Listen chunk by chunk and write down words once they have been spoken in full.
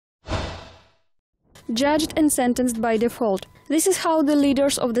judged and sentenced by default. This is how the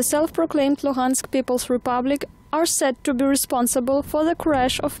leaders of the self-proclaimed Luhansk People's Republic are said to be responsible for the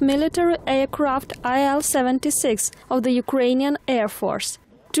crash of military aircraft Il-76 of the Ukrainian Air Force.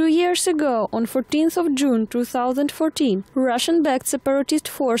 2 years ago, on 14th of June 2014, Russian-backed separatist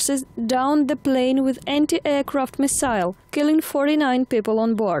forces downed the plane with anti-aircraft missile, killing 49 people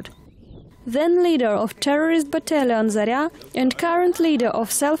on board. Then leader of terrorist battalion Zarya and current leader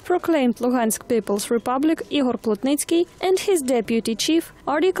of self-proclaimed Luhansk People's Republic Ihor Plotnitsky and his deputy chief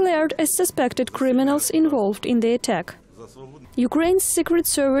are declared as suspected criminals involved in the attack. Ukraine's Secret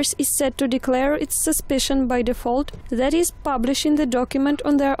Service is said to declare its suspicion by default, that is, publishing the document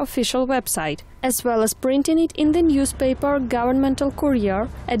on their official website, as well as printing it in the newspaper Governmental Courier,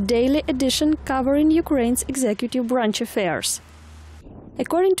 a daily edition covering Ukraine's executive branch affairs.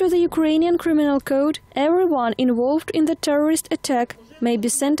 According to the Ukrainian Criminal Code, everyone involved in the terrorist attack may be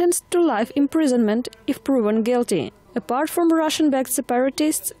sentenced to life imprisonment if proven guilty. Apart from Russian-backed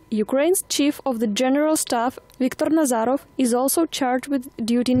separatists, Ukraine's chief of the General Staff, Viktor Nazarov, is also charged with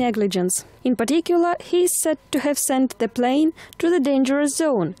duty negligence. In particular, he is said to have sent the plane to the dangerous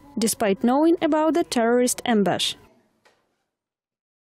zone, despite knowing about the terrorist ambush.